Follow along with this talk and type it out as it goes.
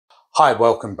Hi,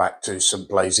 welcome back to St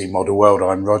Blazey Model World.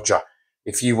 I'm Roger.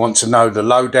 If you want to know the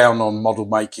lowdown on model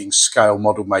making, scale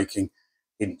model making,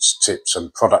 hints, tips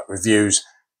and product reviews,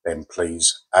 then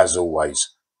please, as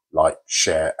always, like,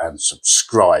 share and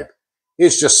subscribe.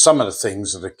 Here's just some of the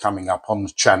things that are coming up on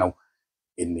the channel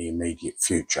in the immediate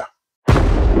future.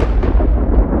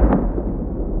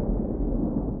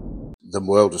 The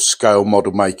world of scale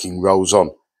model making rolls on.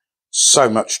 So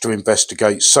much to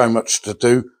investigate, so much to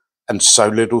do, and so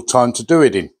little time to do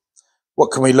it in.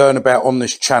 What can we learn about on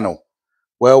this channel?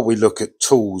 Well, we look at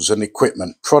tools and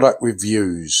equipment, product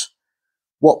reviews,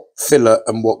 what filler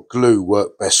and what glue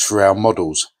work best for our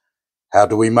models, how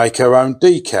do we make our own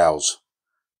decals,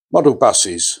 model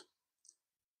buses,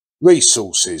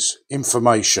 resources,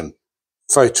 information,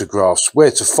 photographs,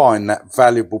 where to find that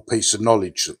valuable piece of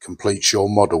knowledge that completes your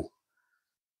model,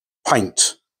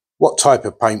 paint, what type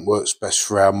of paint works best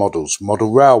for our models,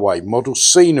 model railway, model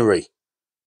scenery,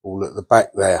 all at the back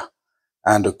there.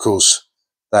 And of course,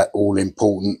 that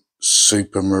all-important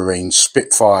Supermarine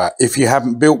Spitfire. If you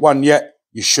haven't built one yet,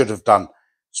 you should have done.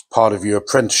 It's part of your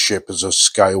apprenticeship as a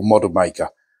scale model maker.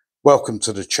 Welcome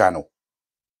to the channel.